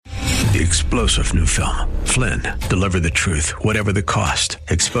The explosive new film, Flynn, deliver the truth, whatever the cost.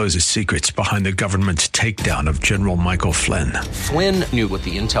 Exposes secrets behind the government's takedown of General Michael Flynn. Flynn knew what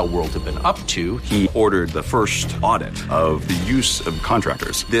the intel world had been up to. He ordered the first audit of the use of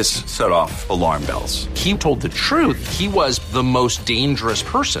contractors. This set off alarm bells. He told the truth. He was the most dangerous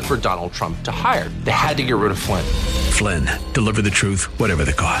person for Donald Trump to hire. They had to get rid of Flynn. Flynn, deliver the truth, whatever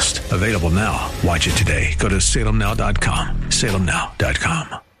the cost. Available now. Watch it today. Go to salemnow.com.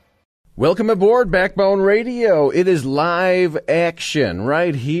 salemnow.com. Welcome aboard Backbone Radio. It is live action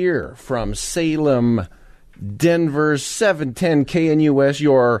right here from Salem, Denver, 710 KNUS,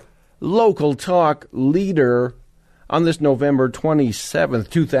 your local talk leader on this November 27th,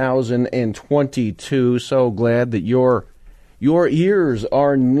 2022. So glad that your ears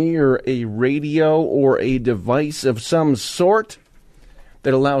are near a radio or a device of some sort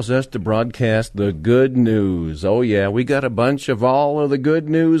that allows us to broadcast the good news. Oh, yeah, we got a bunch of all of the good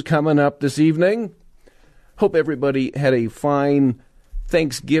news coming up this evening. Hope everybody had a fine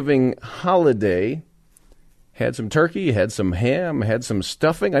Thanksgiving holiday. Had some turkey, had some ham, had some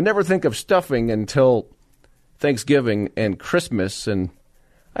stuffing. I never think of stuffing until Thanksgiving and Christmas. And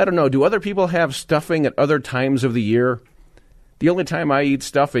I don't know, do other people have stuffing at other times of the year? The only time I eat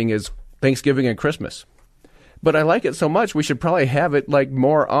stuffing is Thanksgiving and Christmas. But I like it so much, we should probably have it like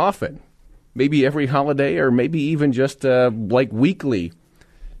more often. Maybe every holiday or maybe even just like weekly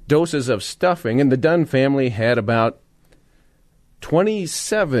doses of stuffing. And the Dunn family had about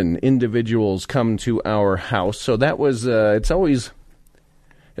 27 individuals come to our house. So that was, it's always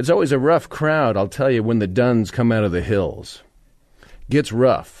a rough crowd, I'll tell you, when the Dunns come out of the hills. Gets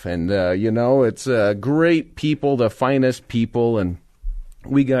rough. And, it's great people, the finest people, and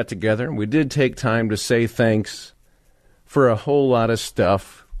we got together, and we did take time to say thanks for a whole lot of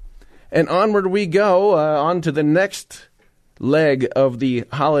stuff. And onward we go, on to the next leg of the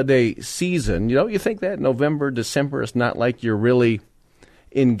holiday season. You think that November, December, it's not like you're really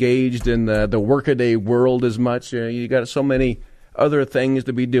engaged in the workaday world as much. You got so many other things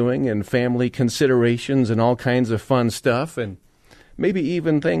to be doing and family considerations and all kinds of fun stuff, and maybe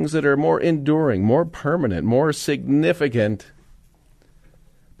even things that are more enduring, more permanent, more significant.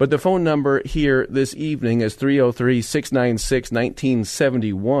 But the phone number here this evening is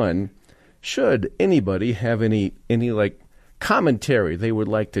 303-696-1971. Should anybody have any commentary they would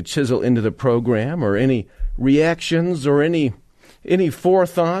like to chisel into the program, or any reactions, or any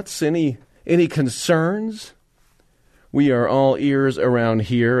forethoughts, any concerns, we are all ears around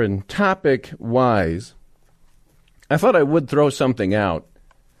here. And topic-wise, I thought I would throw something out.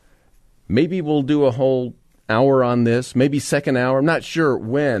 Maybe we'll do a whole hour on this, maybe second hour, I'm not sure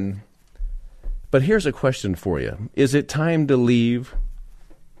when. But here's a question for you. Is it time to leave?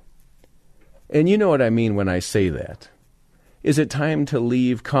 And you know what I mean when I say that. Is it time to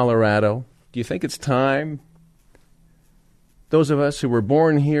leave Colorado? Do you think it's time? Those of us who were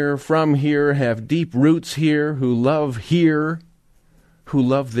born here, from here, have deep roots here, who love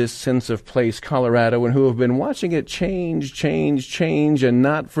this sense of place, Colorado, and who have been watching it change, and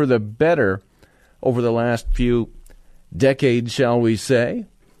not for the better over the last few decades, shall we say?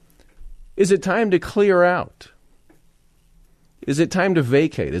 Is it time to clear out? Is it time to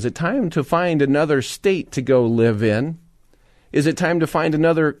vacate? Is it time to find another state to go live in? Is it time to find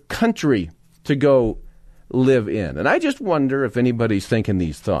another country to go live in? And I just wonder if anybody's thinking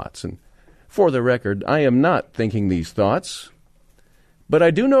these thoughts. And for the record, I am not thinking these thoughts. But I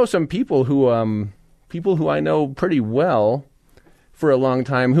do know some people who I know pretty well for a long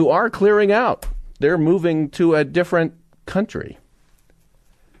time who are clearing out. They're moving to a different country.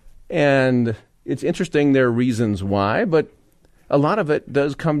 And it's interesting their reasons why, but a lot of it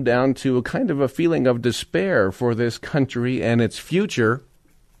does come down to a kind of a feeling of despair for this country and its future.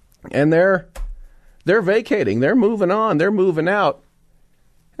 And they're vacating, they're moving on, they're moving out.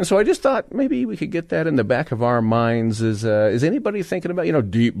 And so I just thought maybe we could get that in the back of our minds. Is anybody thinking about,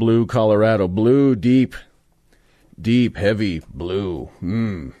 deep blue Colorado, blue, deep, heavy blue,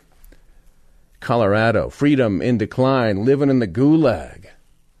 Colorado, freedom in decline, living in the gulag,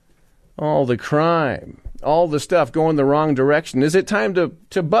 all the crime, all the stuff going the wrong direction. Is it time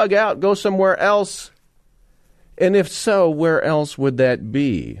to bug out, go somewhere else? And if so, where else would that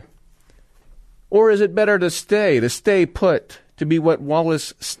be? Or is it better to stay put, to be what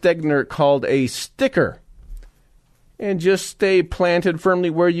Wallace Stegner called a sticker, and just stay planted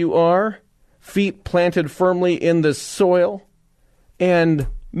firmly where you are, feet planted firmly in the soil, and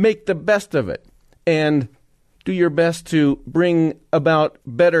make the best of it, and do your best to bring about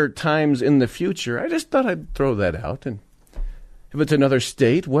better times in the future? I just thought I'd throw that out. And if it's another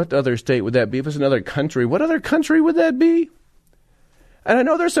state, what other state would that be? If it's another country, what other country would that be? And I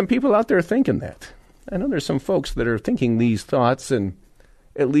know there's some people out there thinking that. I know there's some folks that are thinking these thoughts and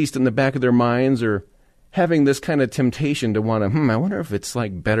at least in the back of their minds are having this kind of temptation to want to, I wonder if it's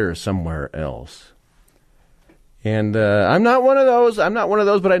like better somewhere else. And I'm not one of those.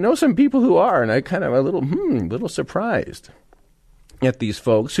 But I know some people who are, and I kind of a little surprised at these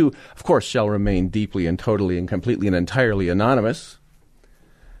folks who, of course, shall remain deeply and totally and completely and entirely anonymous.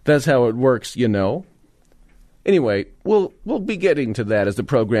 That's how it works, you know. Anyway, we'll be getting to that as the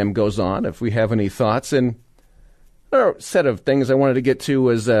program goes on, if we have any thoughts. And another set of things I wanted to get to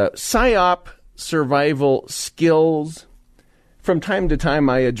was PSYOP survival skills. From time to time,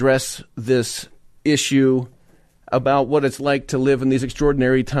 I address this issue about what it's like to live in these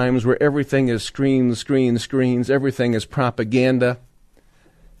extraordinary times where everything is screens, everything is propaganda.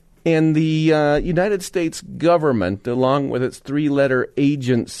 And the United States government, along with its three-letter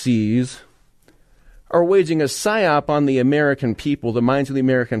agencies, are waging a PSYOP on the American people, the minds of the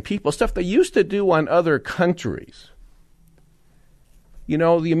American people, stuff they used to do on other countries. You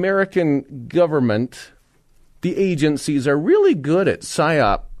know, the American government, the agencies are really good at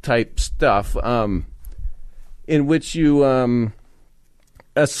PSYOP-type stuff, in which you,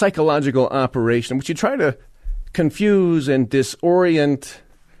 a psychological operation, which you try to confuse and disorient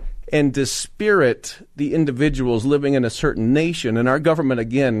and dispirit the individuals living in a certain nation. And our government,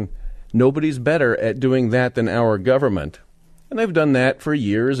 again, nobody's better at doing that than our government. And they've done that for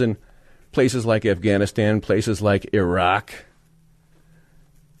years in places like Afghanistan, places like Iraq,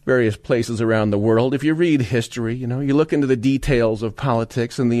 various places around the world. If you read history, you know, you look into the details of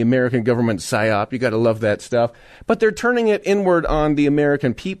politics and the American government PSYOP, you got to love that stuff. But they're turning it inward on the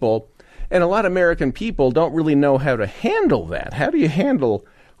American people, and a lot of American people don't really know how to handle that. How do you handle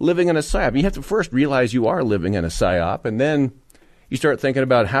living in a PSYOP? You have to first realize you are living in a PSYOP, and then you start thinking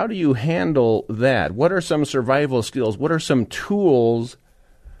about how do you handle that? What are some survival skills? What are some tools?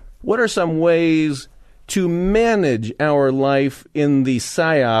 What are some ways to manage our life in the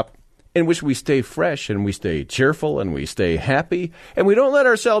PSYOP in which we stay fresh and we stay cheerful and we stay happy and we don't let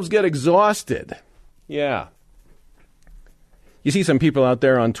ourselves get exhausted? Yeah. You see some people out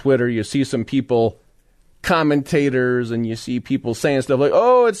there on Twitter, you see some people, commentators, and you see people saying stuff like,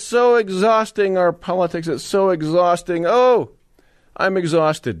 oh, it's so exhausting, our politics, it's so exhausting. Oh, I'm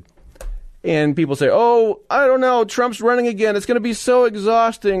exhausted. And people say, oh, I don't know, Trump's running again, it's going to be so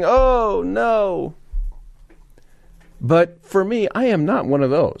exhausting. Oh, no. But for me, I am not one of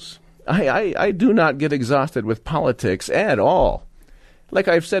those. I do not get exhausted with politics at all. Like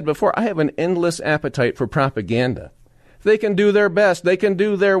I've said before, I have an endless appetite for propaganda. They can do their best. They can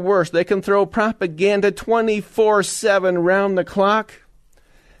do their worst. They can throw propaganda 24/7 round the clock,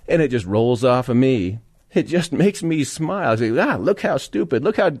 and it just rolls off of me. It just makes me smile. I say, look how stupid,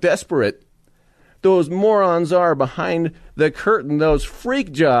 look how desperate those morons are behind the curtain, those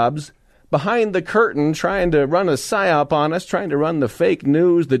freak jobs behind the curtain trying to run a PSYOP on us, trying to run the fake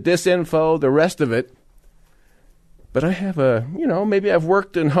news, the disinfo, the rest of it. But I have maybe I've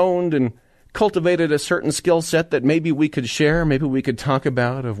worked and honed and cultivated a certain skill set that maybe we could share, maybe we could talk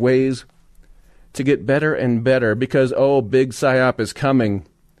about of ways to get better and better because, big PSYOP is coming.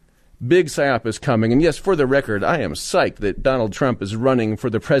 Big PSYOP is coming. And yes, for the record, I am psyched that Donald Trump is running for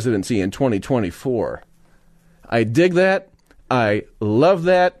the presidency in 2024. I dig that. I love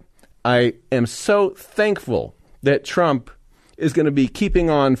that. I am so thankful that Trump is going to be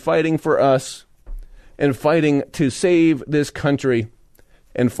keeping on fighting for us and fighting to save this country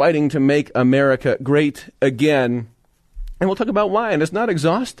and fighting to make America great again. And we'll talk about why, and it's not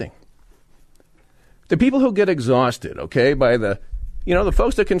exhausting. The people who get exhausted, by the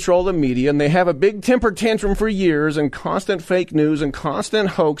folks that control the media, and they have a big temper tantrum for years and constant fake news and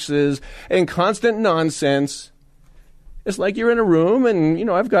constant hoaxes and constant nonsense. It's like you're in a room and,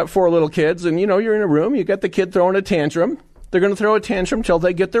 I've got 4 little kids and, you're in a room, you got the kid throwing a tantrum. They're going to throw a tantrum till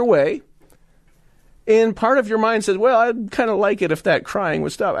they get their way. And part of your mind says, well, I'd kind of like it if that crying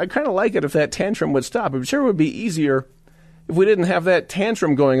would stop. I'd kind of like it if that tantrum would stop. I'm sure it would be easier if we didn't have that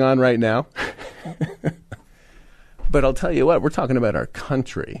tantrum going on right now. But I'll tell you what, we're talking about our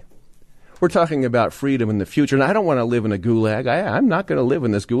country. We're talking about freedom in the future. And I don't want to live in a gulag. I'm not going to live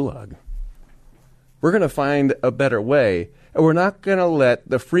in this gulag. We're going to find a better way. And we're not going to let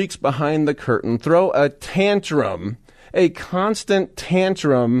the freaks behind the curtain throw a tantrum, a constant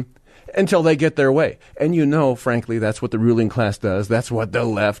tantrum, until they get their way. And frankly, that's what the ruling class does. That's what the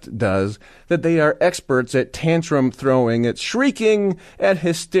left does. That they are experts at tantrum throwing, at shrieking, at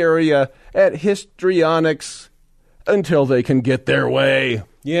hysteria, at histrionics, until they can get their way.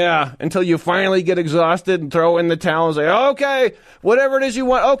 Yeah, until you finally get exhausted and throw in the towel and say, okay, whatever it is you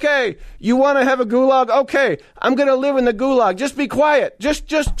want. Okay, you want to have a gulag? Okay, I'm going to live in the gulag. Just be quiet.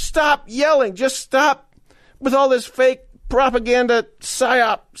 Just stop yelling. Just stop with all this fake propaganda,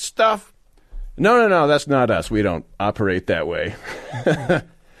 psyop stuff. No, that's not us. We don't operate that way.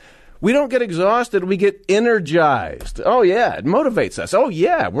 We don't get exhausted. We get energized. Oh, yeah, it motivates us. Oh,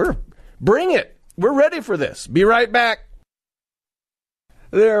 yeah, bring it. We're ready for this. Be right back.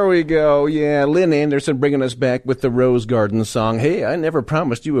 There we go. Yeah, Lynn Anderson bringing us back with the Rose Garden song. Hey, I never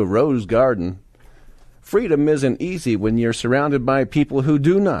promised you a rose garden. Freedom isn't easy when you're surrounded by people who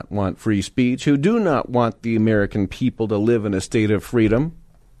do not want free speech, who do not want the American people to live in a state of freedom.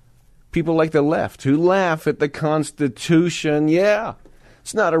 People like the left who laugh at the Constitution. Yeah,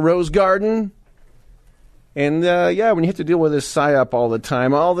 it's not a rose garden. And, when you have to deal with this psyop all the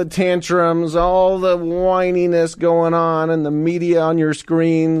time, all the tantrums, all the whininess going on in the media on your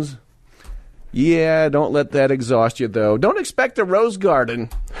screens, yeah, don't let that exhaust you, though. Don't expect a rose garden.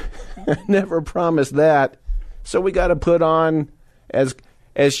 Never promised that. So we got to put on, as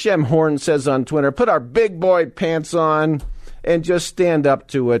Shem Horn says on Twitter, put our big boy pants on and just stand up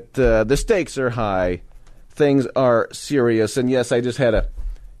to it. The stakes are high. Things are serious. And, yes, I just had a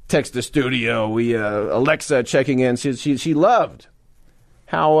text the studio. Alexa checking in. She loved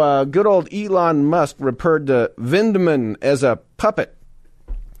how good old Elon Musk referred to Vindman as a puppet.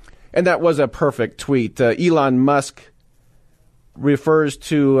 And that was a perfect tweet. Elon Musk refers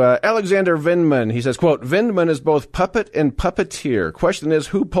to Alexander Vindman. He says, quote, Vindman is both puppet and puppeteer. Question is,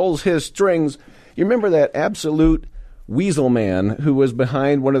 who pulls his strings? You remember that absolute weasel man who was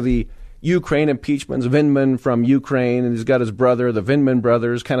behind one of the Ukraine impeachments, Vindman from Ukraine, and he's got his brother, the Vindman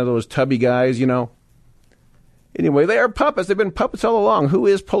brothers, kind of those tubby guys, you know. Anyway, they are puppets. They've been puppets all along. Who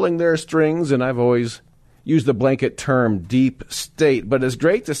is pulling their strings? And I've always used the blanket term deep state. But it's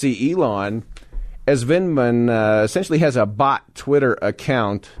great to see Elon, as Vindman essentially has a bot Twitter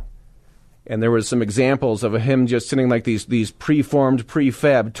account. And there was some examples of him just sending like these preformed,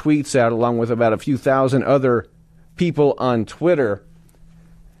 prefab tweets out along with about a few thousand other people on Twitter.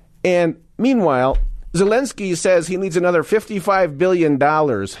 And meanwhile, Zelensky says he needs another $55 billion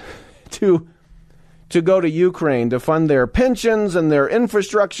to go to Ukraine to fund their pensions and their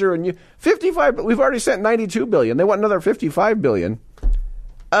infrastructure. And we've already sent $92 billion. They want another $55 billion.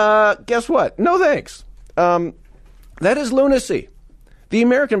 Guess what? No thanks. That is lunacy. The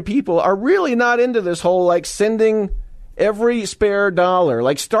American people are really not into this whole like sending every spare dollar,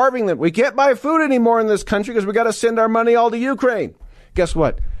 like starving them. We can't buy food anymore in this country because we got to send our money all to Ukraine. Guess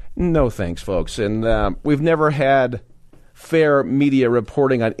what? No thanks, folks. And we've never had fair media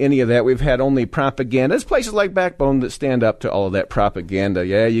reporting on any of that. We've had only propaganda. There's places like Backbone that stand up to all of that propaganda.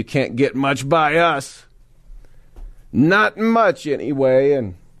 Yeah, you can't get much by us. Not much, anyway.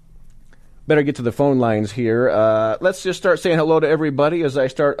 And better get to the phone lines here. Let's just start saying hello to everybody as I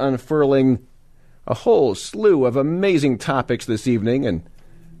start unfurling a whole slew of amazing topics this evening. And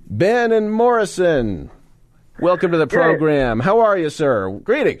Ben and Morrison, welcome to the program. How are you, sir?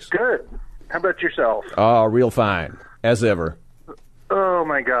 Greetings. Good. How about yourself? Oh, real fine, as ever. Oh,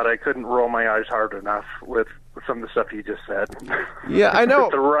 my God. I couldn't roll my eyes hard enough with some of the stuff you just said. Yeah, I know.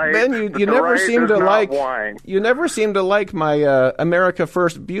 Ben, you never seem to like wine. You never seem to like my America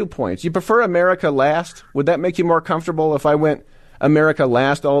First viewpoints. You prefer America Last? Would that make you more comfortable if I went America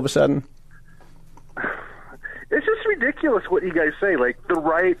Last all of a sudden? It's just ridiculous what you guys say. Like, the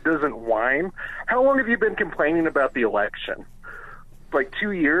right doesn't whine. How long have you been complaining about the election? Like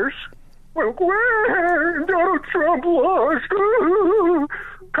 2 years? Like, Donald Trump lost.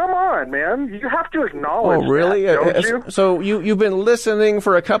 Come on, man. You have to acknowledge really? that, don't you? So you've been listening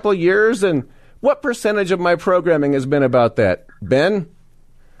for a couple of years, and what percentage of my programming has been about that? Ben?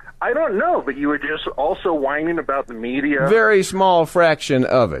 I don't know, but you were just also whining about the media. Very small fraction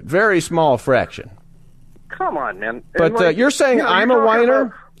of it. Very small fraction. Come on, man. But you're saying I'm a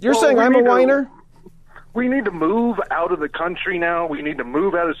whiner? You're saying I'm a whiner? We need to move out of the country now. We need to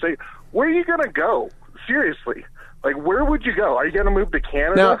move out of the state. Where are you going to go? Seriously. Like, where would you go? Are you going to move to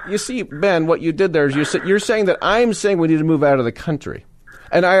Canada? Now, you see, Ben, what you did there is you're saying that I'm saying we need to move out of the country.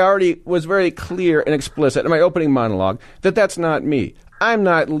 And I already was very clear and explicit in my opening monologue that that's not me. I'm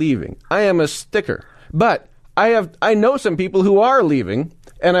not leaving. I am a sticker. But I know some people who are leaving,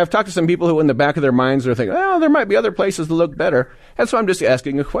 and I've talked to some people who in the back of their minds are thinking, oh, there might be other places that look better. And so I'm just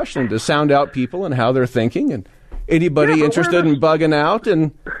asking a question to sound out people and how they're thinking, and anybody interested in bugging out.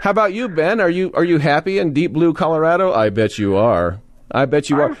 And how about you, Ben? Are you happy in deep blue Colorado? I bet you are. I bet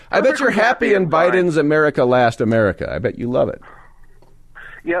you are. I bet you're happy in Biden's America Last America. I bet you love it.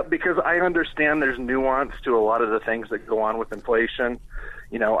 Yeah, because I understand there's nuance to a lot of the things that go on with inflation.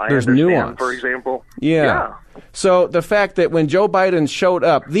 You know, I There's understand, nuance. for example. Yeah. So the fact that when Joe Biden showed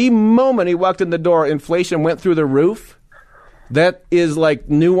up, the moment he walked in the door, inflation went through the roof, that is like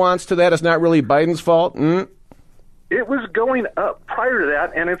nuance to that. It's not really Biden's fault. It was going up prior to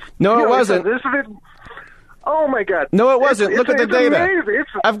that, and it's... No, you it know, wasn't. Oh, my God. No, it wasn't. Look at the data. Amazing.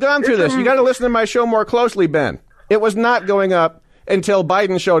 I've gone through this. You got to listen to my show more closely, Ben. It was not going up until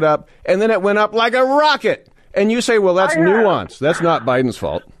Biden showed up, and then it went up like a rocket. And you say, well, that's nuance. That's not Biden's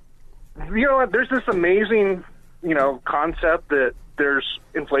fault. You know what? There's this amazing, concept that there's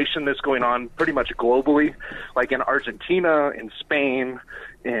inflation that's going on pretty much globally, like in Argentina, in Spain,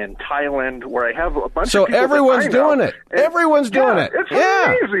 in Thailand, where I have a bunch of people. So everyone's doing it. Everyone's doing it. It's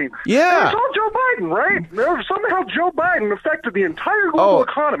Yeah. amazing. Yeah. And it's all Joe Biden, right? Somehow Joe Biden affected the entire global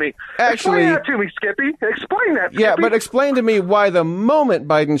economy. Actually, explain that to me, Skippy. Explain that. Yeah, Skippy. but explain to me why the moment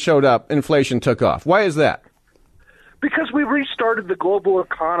Biden showed up, inflation took off. Why is that? Because we restarted the global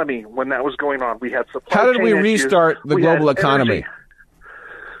economy when that was going on. We had supply How did chain we issues. restart the We had global economy? energy.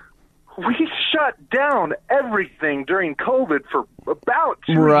 We shut down everything during COVID for about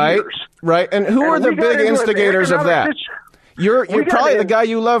 2 Right, years. right. And who are And the we got big into an instigators of that? economic You're we got probably the in- guy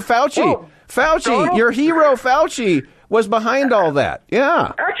you love, Fauci. Oh, Fauci, Donald? your hero Fauci was behind all that.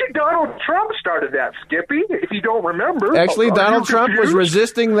 Yeah. Actually, Donald Trump started that, Skippy, if you don't remember. Actually, Are Donald you Trump was confused?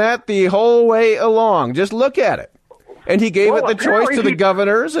 resisting that the whole way along. Just look at it. And he gave it the choice to the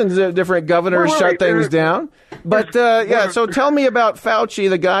governors, and the different governors shut things down. But, so tell me about Fauci,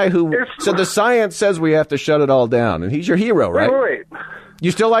 the guy who said the science says we have to shut it all down. And he's your hero, right? Wait. You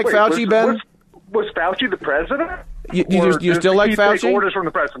still like Fauci, Ben? Was Fauci the president? You Or still does like he Fauci? take orders from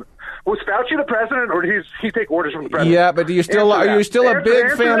the president? Was Fauci the president, or did he take orders from the president? Yeah, but are you still a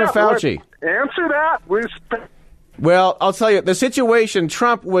big fan of Fauci? Answer that. Well, I'll tell you, the situation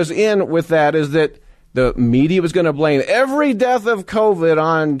Trump was in with that is that the media was going to blame every death of COVID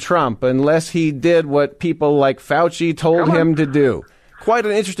on Trump unless he did what people like Fauci told him to do. Quite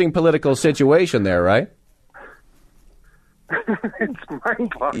an interesting political situation there, right? It's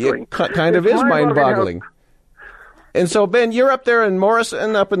mind-boggling. It kind of is mind-boggling. And so, Ben, you're up there in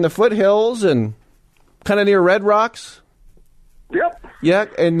Morrison, up in the foothills and kind of near Red Rocks? Yep. Yeah,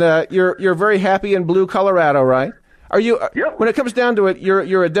 and you're very happy in blue Colorado, right? Are you? Yep. When it comes down to it,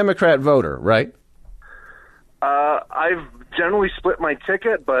 you're a Democrat voter, right? I've generally split my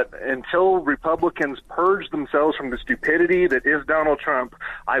ticket, but until Republicans purge themselves from the stupidity that is Donald Trump,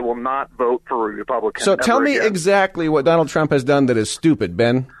 I will not vote for a Republican. So tell me again. exactly what Donald Trump has done that is stupid,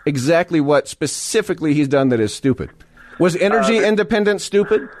 Ben. Exactly what specifically he's done that is stupid. Was energy independence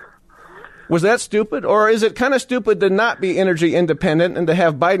stupid? Was that stupid? Or is it kind of stupid to not be energy independent and to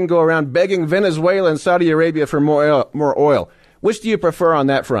have Biden go around begging Venezuela and Saudi Arabia for more oil? Which do you prefer on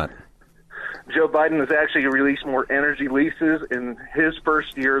that front? Joe Biden has actually released more energy leases in his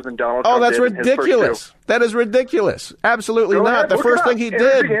first year than Donald Trump Oh, that's did in his first ridiculous. two. That is ridiculous. Absolutely Go not. ahead, The look first it up. thing he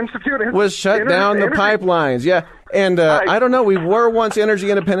Energy did Institute, was shut down the pipelines. Yeah. And I don't know. We were once energy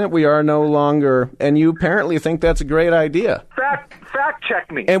independent. We are no longer. And you apparently think that's a great idea. Fact check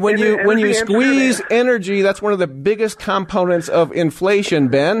me. And when you Energy squeeze Institute- energy, that's one of the biggest components of inflation,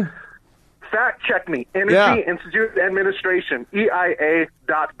 Ben. Fact check me. Energy Yeah. Institute Administration,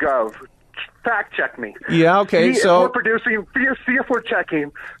 EIA.gov. Fact check me. Yeah, okay, See so- if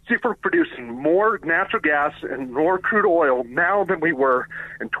we're producing more natural gas and more crude oil now than we were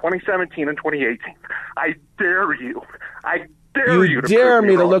in 2017 and 2018. I dare you. I dare you You to dare prove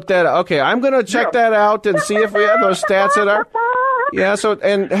me to wrong. look that up. Okay, I'm going to check that out and see if we have those stats that are. Yeah, so,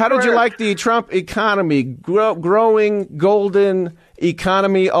 and how did you like the Trump economy, growing golden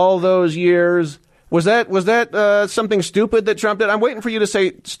economy all those years? Was that something stupid that Trump did? I'm waiting for you to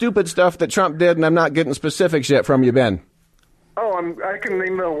say stupid stuff that Trump did, and I'm not getting specifics yet from you, Ben. Oh, I can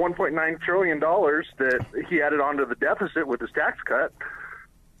name the $1.9 trillion that he added onto the deficit with his tax cut.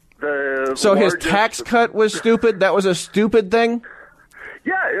 So his tax cut was stupid? That was a stupid thing?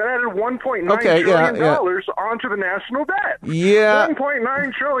 Yeah, it added $1.9 Okay, trillion yeah. onto the national debt. Yeah.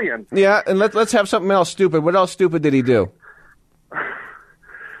 $1.9 trillion. Yeah, and let's have something else stupid. What else stupid did he do?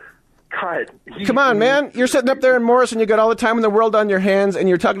 God, Come on, man. You're sitting up there in Morrison. You got all the time in the world on your hands, and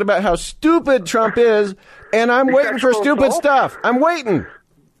you're talking about how stupid Trump is, and I'm waiting for sexual stupid assault? stuff. I'm waiting.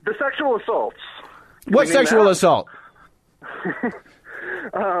 The sexual assaults. What You mean sexual that? assault? You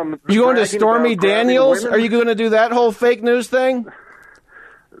going to bragging Stormy about grabbing Daniels? women? Are you going to do that whole fake news thing?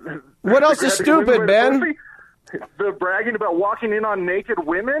 What else is Grabbing women stupid, by the Ben? pussy? The bragging about walking in on naked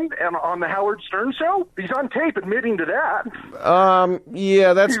women and on the Howard Stern show? He's on tape admitting to that.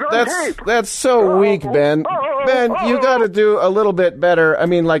 Yeah, that's so weak, Ben. Ben, you got to do a little bit better. I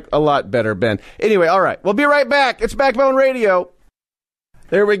mean, like a lot better, Ben. Anyway, all right. We'll be right back. It's Backbone Radio.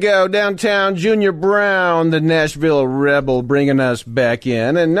 There we go. Downtown, Junior Brown, the Nashville Rebel, bringing us back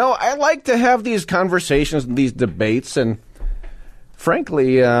in. And no, I like to have these conversations, these debates, and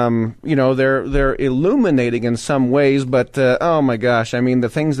frankly, they're illuminating in some ways, but oh my gosh, I mean, the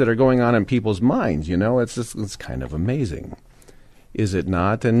things that are going on in people's minds, it's kind of amazing, is it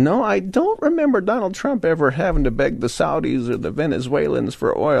not? And no, I don't remember Donald Trump ever having to beg the Saudis or the Venezuelans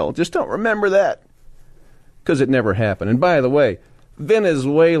for oil. Just don't remember that, because it never happened. And by the way,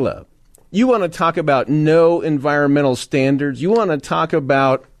 Venezuela, you want to talk about no environmental standards? You want to talk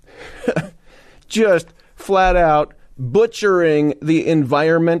about just flat out butchering the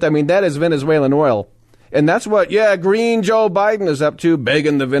environment? I mean, that is Venezuelan oil. And that's what, Green Joe Biden is up to,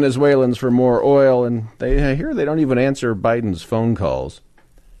 begging the Venezuelans for more oil. And I hear they don't even answer Biden's phone calls.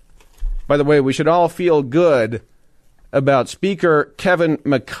 By the way, we should all feel good about Speaker Kevin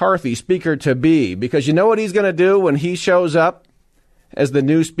McCarthy, Speaker-to-be, because you know what he's going to do when he shows up as the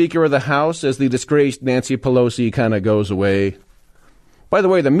new Speaker of the House, as the disgraced Nancy Pelosi kind of goes away. By the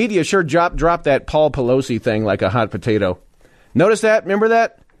way, the media sure dropped that Paul Pelosi thing like a hot potato. Notice that? Remember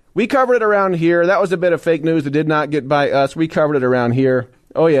that? We covered it around here. That was a bit of fake news that did not get by us. We covered it around here.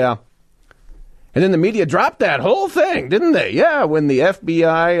 Oh, yeah. And then the media dropped that whole thing, didn't they? Yeah, when the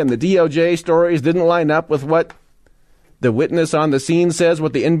FBI and the DOJ stories didn't line up with what the witness on the scene says,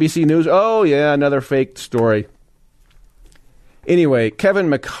 what the NBC News. Oh, yeah, another fake story. Anyway, Kevin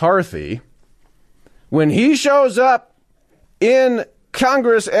McCarthy, when he shows up in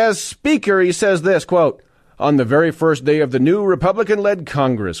Congress as Speaker, he says this, quote, "On the very first day of the new Republican-led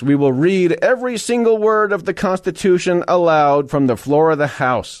Congress, we will read every single word of the Constitution aloud from the floor of the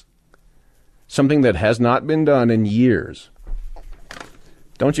House." Something that has not been done in years.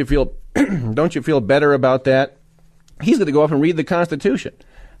 Don't you feel better about that? He's going to go up and read the Constitution.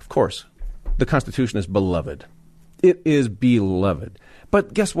 Of course, the Constitution is beloved. It is beloved.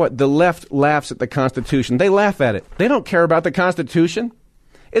 But guess what? The left laughs at the Constitution. They laugh at it. They don't care about the Constitution.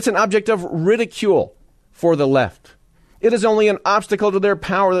 It's an object of ridicule for the left. It is only an obstacle to their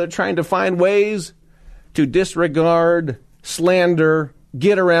power. They're trying to find ways to disregard, slander,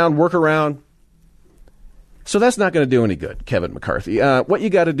 get around, work around. So that's not going to do any good, Kevin McCarthy. What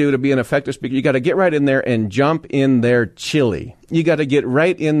you got to do to be an effective speaker, you got to get right in there and jump in their chili. You got to get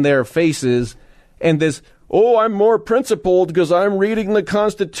right in their faces. And this, I'm more principled because I'm reading the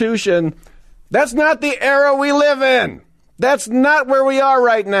Constitution. That's not the era we live in. That's not where we are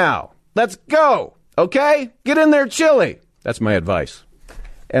right now. Let's go, okay? Get in there chili. That's my advice.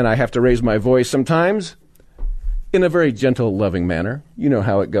 And I have to raise my voice sometimes in a very gentle, loving manner. You know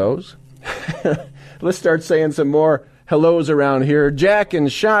how it goes. Let's start saying some more hellos around here. Jack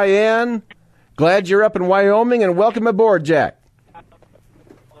and Cheyenne, glad you're up in Wyoming, and welcome aboard, Jack.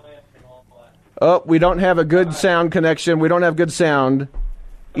 Oh, we don't have a good sound connection. We don't have good sound.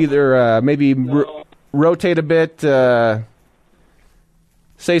 Either maybe rotate a bit,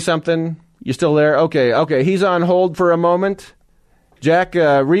 say something. You still there? Okay. He's on hold for a moment. Jack,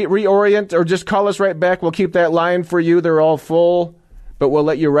 reorient or just call us right back. We'll keep that line for you. They're all full. But we'll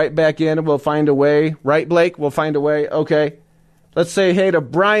let you right back in, and we'll find a way. Right, Blake? We'll find a way. Okay. Let's say hey to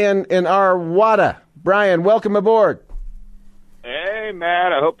Brian in Arwada. Brian, welcome aboard. Hey,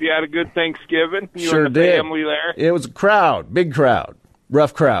 Matt. I hope you had a good Thanksgiving. You sure and the did. Family there. It was a crowd, big crowd,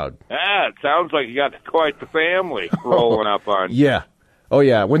 rough crowd. It sounds like you got quite the family rolling up on you. Yeah. Oh,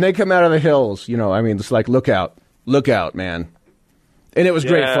 yeah. When they come out of the hills, it's like, look out, man. And it was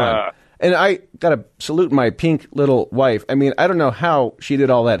great fun. And I got to salute my pink little wife. I mean, I don't know how she did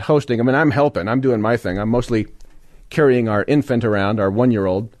all that hosting. I mean, I'm helping. I'm doing my thing. I'm mostly carrying our infant around, our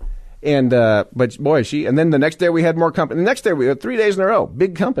 1-year-old. And, but boy, and then the next day we had more company. The next day we had 3 days in a row.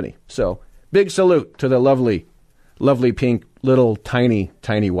 Big company. So big salute to the lovely, lovely pink little tiny,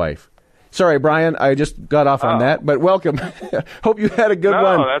 tiny wife. Sorry, Brian, I just got off on that, but welcome. Hope you had a good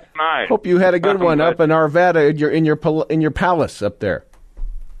one. No, that's nice. Hope you had a good one up in Arvada in your palace up there.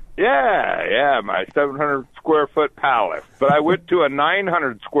 Yeah, my 700 square foot palace. But I went to a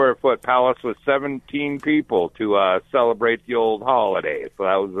 900 square foot palace with 17 people to celebrate the old holidays. So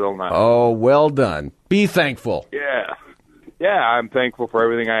that was real nice. Oh, well done. Be thankful. Yeah, I'm thankful for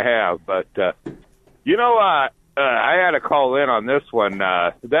everything I have. But, I had to call in on this one.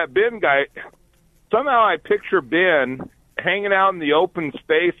 That Ben guy, somehow I picture Ben hanging out in the open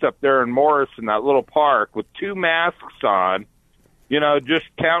space up there in Morris in that little park with 2 masks on. just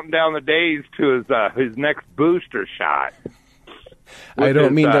counting down the days to his next booster shot. I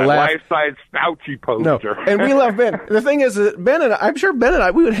don't mean to laugh. Life-size Fauci No, poster. and we love Ben. The thing is, Ben and I'm sure Ben and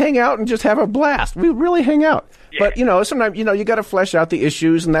I, we would hang out and just have a blast. We would really hang out. Yeah. But sometimes you got to flesh out the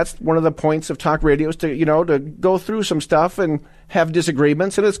issues, and that's one of the points of talk radio is to to go through some stuff and have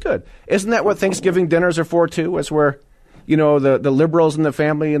disagreements, and it's good. Isn't that what Thanksgiving dinners are for too? It's where the liberals in the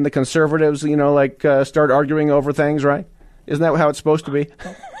family and the conservatives start arguing over things, right? Isn't that how it's supposed to be?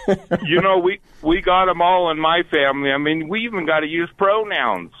 We got them all in my family. I mean, we even got to use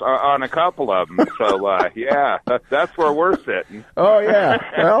pronouns on a couple of them. So, yeah, that's where we're sitting. Oh, yeah.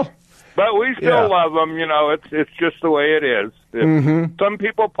 Well, but we still love them. It's just the way it is. Some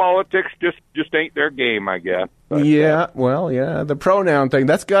people, politics just ain't their game, I guess. But, the pronoun thing,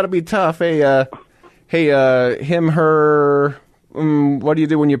 that's got to be tough. Hey, him, her. What do you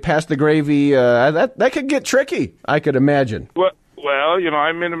do when you pass the gravy? That could get tricky, I could imagine. Well,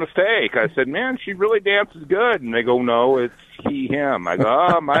 I made a mistake. I said, man, she really dances good. And they go, no, it's he, him. I go,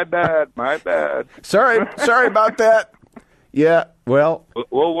 oh, my bad. Sorry about that. Yeah, well.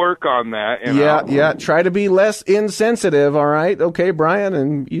 We'll work on that. Yeah, try to be less insensitive, all right? Okay, Brian,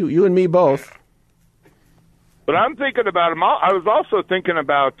 and you and me both. But I'm thinking about him. I was also thinking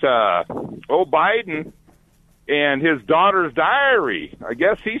about Biden and his daughter's diary. I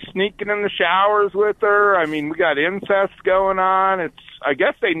guess he's sneaking in the showers with her. I mean, we got incest going on. I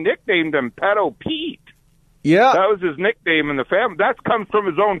guess they nicknamed him Pedo Pete. Yeah. That was his nickname in the family. That comes from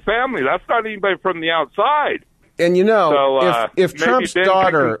his own family. That's not anybody from the outside. And if Trump's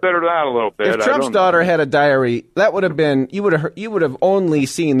daughter consider that a little bit. If Trump's daughter had a diary, that would have been you would have only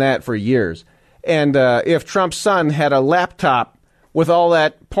seen that for years. And if Trump's son had a laptop with all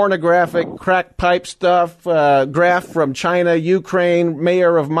that pornographic crack pipe stuff, graph from China, Ukraine,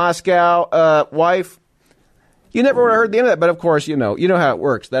 mayor of Moscow, wife. You never would have heard the end of that, but of course, you know how it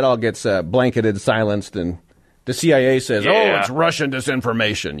works. That all gets blanketed, silenced, and the CIA says, it's Russian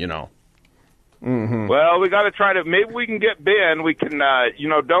disinformation, Mm-hmm. Well, we got to try to, maybe we can get Ben, we can,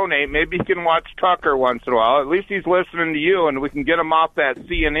 donate. Maybe he can watch Tucker once in a while. At least he's listening to you, and we can get him off that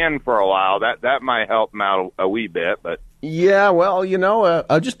CNN for a while. That might help him out a wee bit, but. Yeah, well,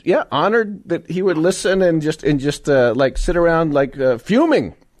 I'm just honored that he would listen and just sit around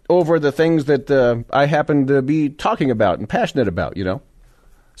fuming over the things that I happen to be talking about and passionate about,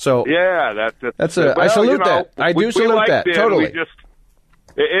 So yeah, that's I salute that. I do salute like that Ben. totally.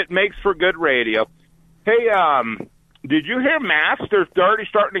 It makes for good radio. Hey, did you hear masks? They're already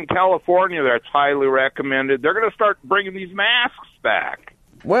starting in California. That's highly recommended. They're going to start bringing these masks back.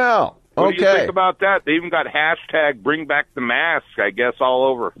 Well. What do you think about that? They even got hashtag bring back the mask, I guess, all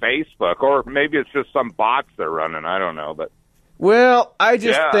over Facebook. Or maybe it's just some bots they're running. I don't know. But well, I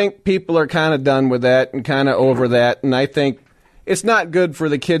just think people are kind of done with that and kind of over that. And I think it's not good for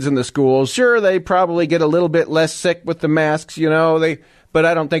the kids in the schools. Sure, they probably get a little bit less sick with the masks, but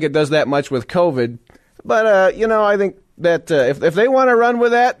I don't think it does that much with COVID. But, I think that if they want to run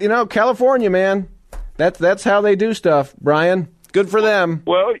with that, California, man, that's how they do stuff, Brian. Good for them.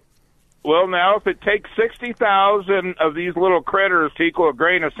 Well, now, if it takes 60,000 of these little critters to equal a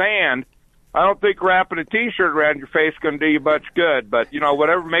grain of sand, I don't think wrapping a T-shirt around your face is going to do you much good. But,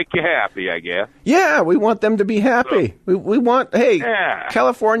 whatever make you happy, I guess. Yeah, we want them to be happy. We want,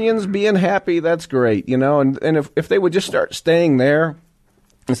 Californians being happy, that's great, And if they would just start staying there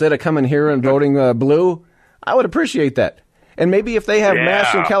instead of coming here and voting blue, I would appreciate that. And maybe if they have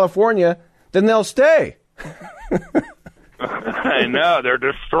masks in California, then they'll stay. I know they're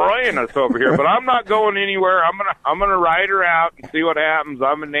destroying us over here, but I'm not going anywhere. I'm gonna ride her out and see what happens.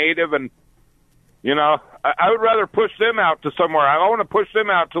 I'm a native, and I would rather push them out to somewhere. I want to push them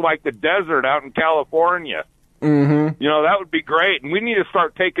out to like the desert out in California. Mm-hmm. That would be great. And we need to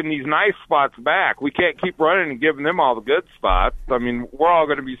start taking these nice spots back. We can't keep running and giving them all the good spots. I mean, we're all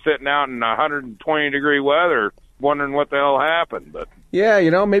going to be sitting out in 120-degree weather wondering what the hell happened. But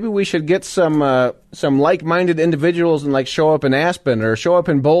yeah, maybe we should get some like-minded individuals and show up in Aspen or show up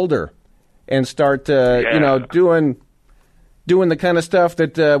in Boulder and start doing the kind of stuff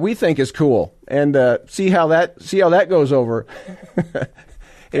that we think is cool and see how that goes over.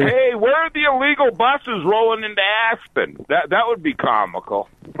 Hey, where are the illegal buses rolling into Aspen? That would be comical.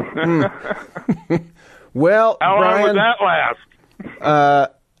 Well, how long Brian, would that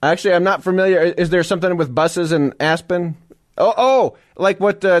last? Actually, I'm not familiar. Is there something with buses in Aspen? Oh, like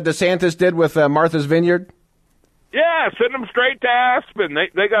what DeSantis did with Martha's Vineyard? Yeah, send them straight to Aspen.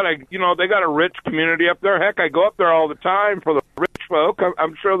 They got a rich community up there. Heck, I go up there all the time for the rich folk.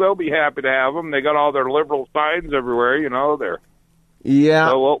 I'm sure they'll be happy to have them. They got all their liberal signs everywhere. There. Yeah.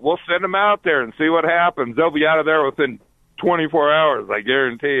 So we'll send them out there and see what happens. They'll be out of there within 24 hours, I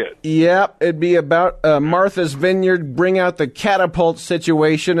guarantee it. Yep, it'd be about Martha's Vineyard, bring out the catapult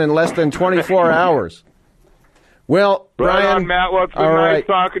situation in less than 24 hours. Well, Right Brian, on, Matt. Well, it's been all nice right.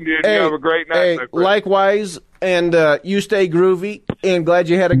 talking to you. Hey, You have a great night. hey, my friend. likewise, and you stay groovy, and glad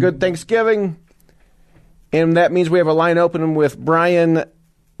you had a good Thanksgiving. And that means we have a line open with Brian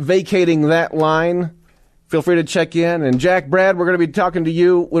vacating that line. Feel free to check in. And Jack, Brad, we're going to be talking to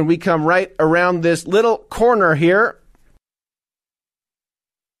you when we come right around this little corner here.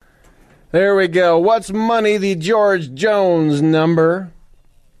 There we go. What's money? The George Jones number.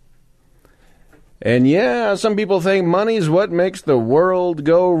 And yeah, some people think money's what makes the world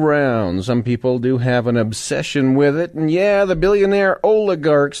go round. Some people do have an obsession with it. And yeah, the billionaire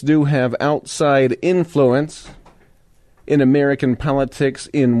oligarchs do have outside influence in American politics,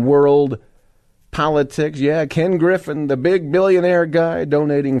 in world politics. Yeah, Ken Griffin, the big billionaire guy,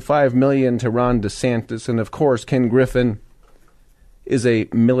 donating $5 million to Ron DeSantis. And of course, Ken Griffin is a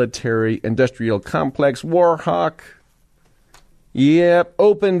military-industrial complex war hawk. Yep,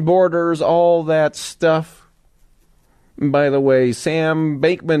 open borders, all that stuff. By the way, Sam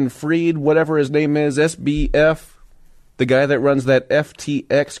Bankman-Fried, whatever his name is, SBF, the guy that runs that FTX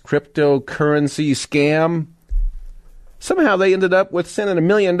cryptocurrency scam, somehow they ended up with sending $1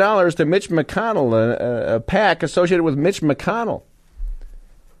 million to Mitch McConnell, a PAC associated with Mitch McConnell.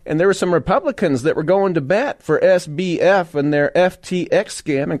 And there were some Republicans that were going to bat for SBF and their FTX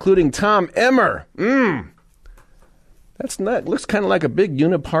scam, including Tom Emmer. That's not, looks kind of like a big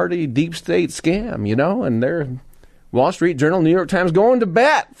uniparty deep state scam, you know, and they're Wall Street Journal, New York Times going to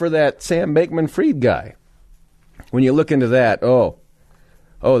bat for that Sam Bankman-Fried guy. When you look into that, oh,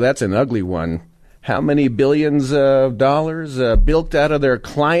 that's an ugly one. How many billions of dollars bilked out of their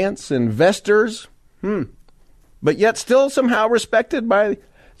clients, investors? But yet still somehow respected by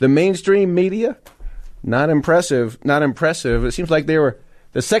the mainstream media? Not impressive. It seems like they were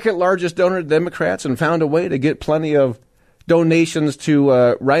the second largest donor to Democrats and found a way to get plenty of donations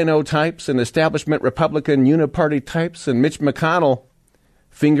to rhino types and establishment Republican uniparty types, and Mitch McConnell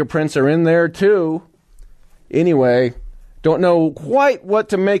fingerprints are in there too. Anyway, don't know quite what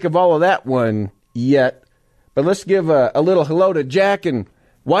to make of all of that one yet, but let's give a little hello to Jack in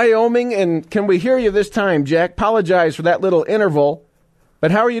Wyoming. And can we hear you this time, Jack? Apologize for that little interval, but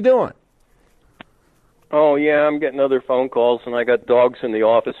how are you doing? Oh, yeah, I'm getting other phone calls, and I got dogs in the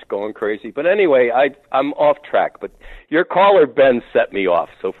office going crazy. But anyway, I'm off track. But your caller, Ben, set me off,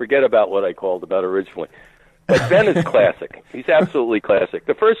 so forget about what I called about originally. But Ben is classic. He's absolutely classic.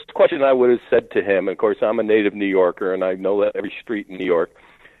 The first question I would have said to him, of course, I'm a native New Yorker, and I know every street in New York,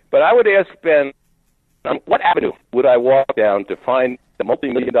 but I would ask Ben, what avenue would I walk down to find the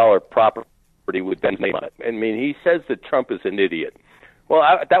multi-million-dollar property with Ben's name on it? I mean, he says that Trump is an idiot. Well,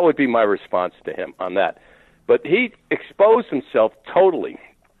 that would be my response to him on that. But he exposed himself totally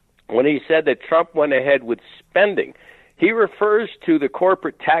when he said that Trump went ahead with spending. He refers to the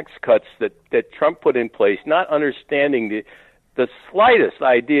corporate tax cuts that Trump put in place, not understanding the slightest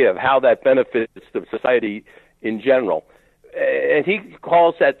idea of how that benefits the society in general. And he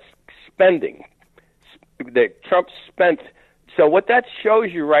calls that spending, that Trump spent. So what that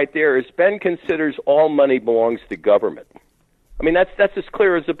shows you right there is Ben considers all money belongs to government. I mean, that's as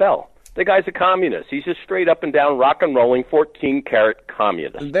clear as a bell. The guy's a communist. He's just straight up and down rock and rolling 14-carat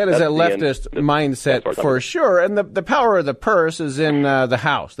communist. That is a leftist mindset for sure. And the power of the purse is in the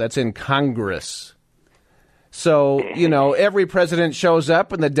House. That's in Congress. So, you know, every president shows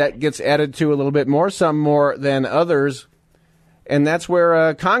up and the debt gets added to a little bit more, some more than others. And that's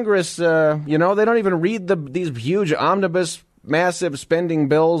where Congress, they don't even read these huge omnibus, massive spending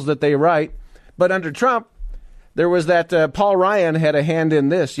bills that they write. But under Trump, there was that Paul Ryan had a hand in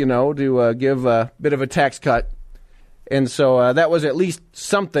this, to give a bit of a tax cut. And so that was at least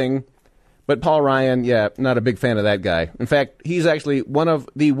something. But Paul Ryan, not a big fan of that guy. In fact, he's actually one of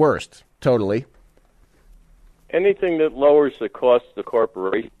the worst, totally. Anything that lowers the cost of the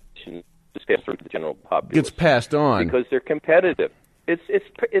corporation just gets through to the general populace. Gets passed on. Because they're competitive.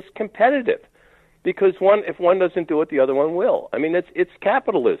 It's competitive. Because if one doesn't do it, the other one will. I mean, it's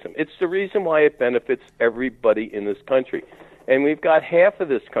capitalism. It's the reason why it benefits everybody in this country. And we've got half of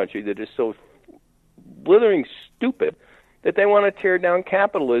this country that is so blithering stupid that they want to tear down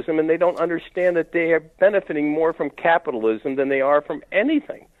capitalism, and they don't understand that they are benefiting more from capitalism than they are from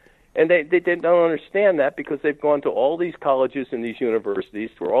anything. And they don't understand that because they've gone to all these colleges and these universities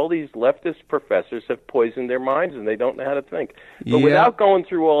where all these leftist professors have poisoned their minds, and they don't know how to think. But without going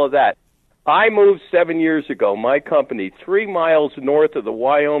through all of that, I moved 7 years ago, my company, 3 miles north of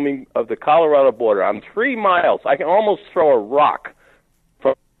the Colorado border. I'm 3 miles. I can almost throw a rock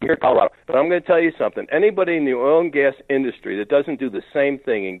from here in Colorado. But I'm going to tell you something. Anybody in the oil and gas industry that doesn't do the same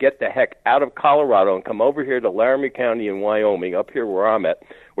thing and get the heck out of Colorado and come over here to Laramie County in Wyoming, up here where I'm at,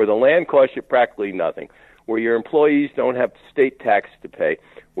 where the land costs you practically nothing, where your employees don't have state tax to pay,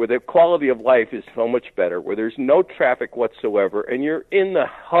 where the quality of life is so much better, where there's no traffic whatsoever, and you're in the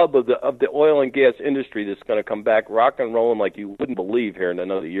hub of the oil and gas industry that's going to come back rock and rolling like you wouldn't believe here in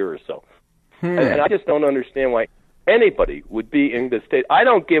another year or so. And I just don't understand why anybody would be in the state. I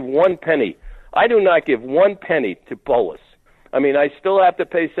don't give one penny. I do not give one penny to Polis. I mean, I still have to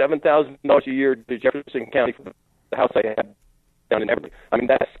pay $7,000 a year to Jefferson County for the house I have down in Everett. I mean,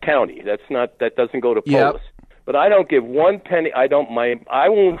 that's county. That doesn't go to Polis. But I don't give one penny. I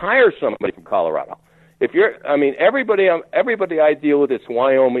won't hire somebody from Colorado. Everybody I deal with, it's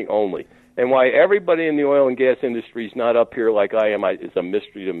Wyoming only. And why everybody in the oil and gas industry is not up here like I am is a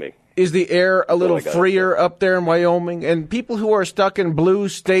mystery to me. Is the air a little freer up there in Wyoming? And people who are stuck in blue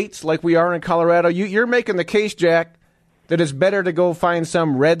states like we are in Colorado, you're making the case, Jack, that it's better to go find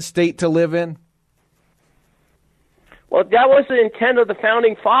some red state to live in? Well, that was the intent of the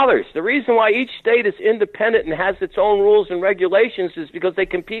Founding Fathers. The reason why each state is independent and has its own rules and regulations is because they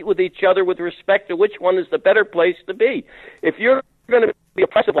compete with each other with respect to which one is the better place to be. If you're going to be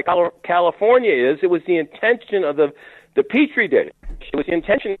oppressive like California is, it was the intention of the Petri dish. It was the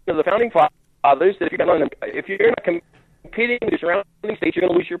intention of the Founding Fathers that if you're not competing with the surrounding states, you're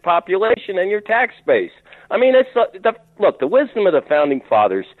going to lose your population and your tax base. I mean, look, the wisdom of the Founding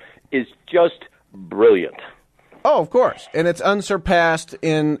Fathers is just brilliant. Oh, of course. And it's unsurpassed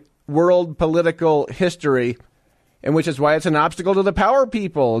in world political history, and which is why it's an obstacle to the power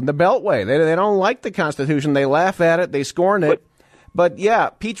people in the Beltway. They don't like the Constitution. They laugh at it. They scorn it. But yeah,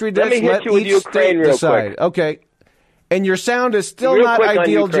 Petri dish, let each state decide. Okay. And your sound is still not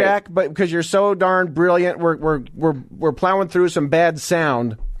ideal, Jack, but because you're so darn brilliant, we're plowing through some bad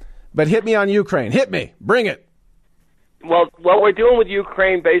sound. But hit me on Ukraine. Hit me. Bring it. Well, what we're doing with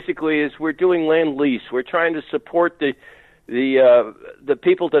Ukraine basically is we're doing land lease. We're trying to support the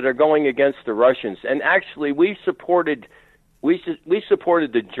people that are going against the Russians. And actually, we supported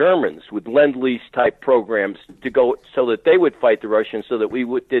the Germans with lend lease type programs to go so that they would fight the Russians, so that we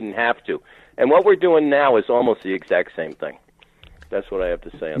didn't have to. And what we're doing now is almost the exact same thing. That's what I have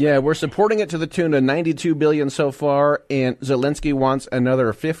to say on that. Yeah, we're supporting it to the tune of $92 billion so far, and Zelensky wants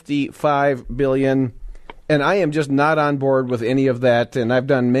another $55 billion. And I am just not on board with any of that, and I've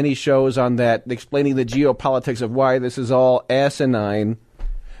done many shows on that, explaining the geopolitics of why this is all asinine.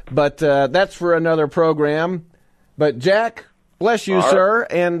 But that's for another program. But Jack, bless you, sir.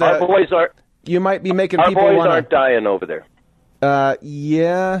 And our boys are. You might be making people want. Our boys aren't dying over there.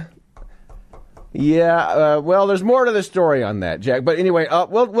 Yeah. Well, there's more to the story on that, Jack. But anyway,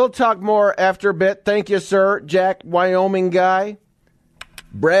 we'll talk more after a bit. Thank you, sir. Jack, Wyoming guy.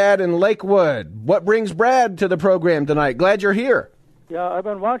 Brad in Lakewood. What brings Brad to the program tonight? Glad you're here. Yeah, I've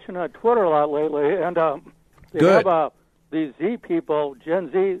been watching Twitter a lot lately, and Good. Have these Z people,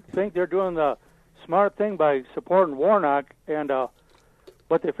 Gen Z, think they're doing the smart thing by supporting Warnock, and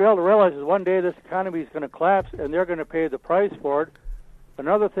what they fail to realize is one day this economy is going to collapse, and they're going to pay the price for it.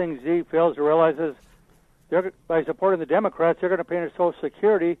 Another thing Z fails to realize is by supporting the Democrats, they're going to pay their Social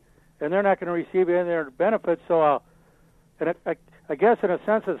Security, and they're not going to receive any of their benefits. So, I guess in a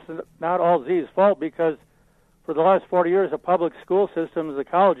sense it's not all Z's fault, because for the last 40 years the public school systems, the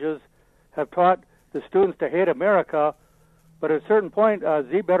colleges, have taught the students to hate America. But at a certain point,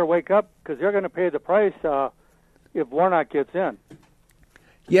 Z better wake up, because they're going to pay the price if Warnock gets in.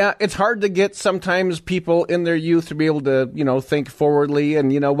 Yeah, it's hard to get sometimes people in their youth to be able to, think forwardly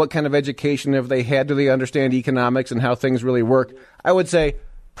and, what kind of education have they had? Do they understand economics and how things really work? I would say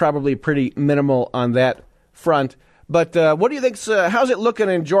probably pretty minimal on that front. But what do you think? How's it looking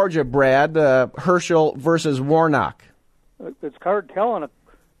in Georgia, Brad? Herschel versus Warnock. It's hard telling.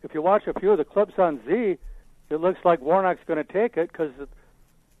 If you watch a few of the clips on Z, it looks like Warnock's going to take it because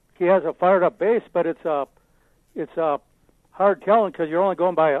he has a fired-up base. But it's hard telling because you're only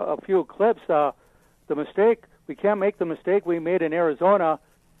going by a few clips. We can't make the mistake we made in Arizona,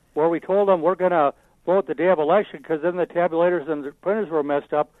 where we told them we're going to vote the day of election, because then the tabulators and the printers were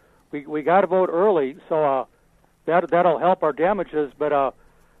messed up. We got to vote early, so. That'll help our damages, but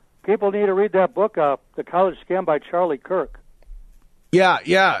people need to read that book, The College Scam by Charlie Kirk. Yeah.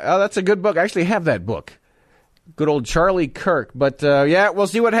 Oh, that's a good book. I actually have that book. Good old Charlie Kirk. But, we'll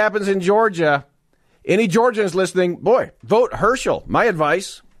see what happens in Georgia. Any Georgians listening, boy, vote Herschel. My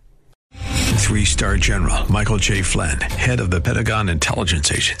advice. 3-star general Michael J. Flynn, head of the Pentagon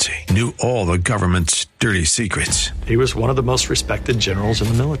Intelligence Agency, knew all the government's dirty secrets. He was one of the most respected generals in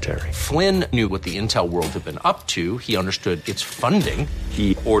the military. Flynn knew what the intel world had been up to. He understood its funding.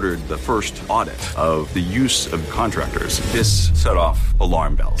 He ordered the first audit of the use of contractors. This set off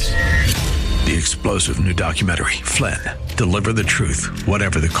alarm bells. The explosive new documentary, Flynn, Deliver the Truth,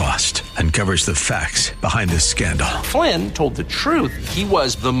 Whatever the Cost, uncovers the facts behind this scandal. Flynn told the truth. He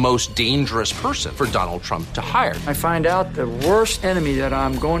was the most dangerous person for Donald Trump to hire. I find out the worst enemy that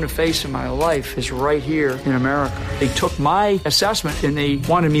I'm going to face in my life is right here in America. They took my assessment and they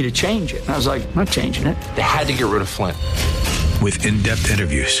wanted me to change it. And I was like, I'm not changing it. They had to get rid of Flynn. With in-depth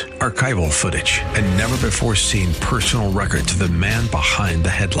interviews, archival footage, and never-before-seen personal records of the man behind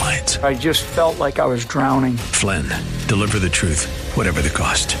the headlines. I just felt like I was drowning. Flynn, Deliver the Truth, Whatever the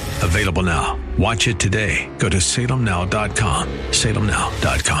Cost. Available now. Watch it today. Go to salemnow.com.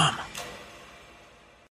 salemnow.com.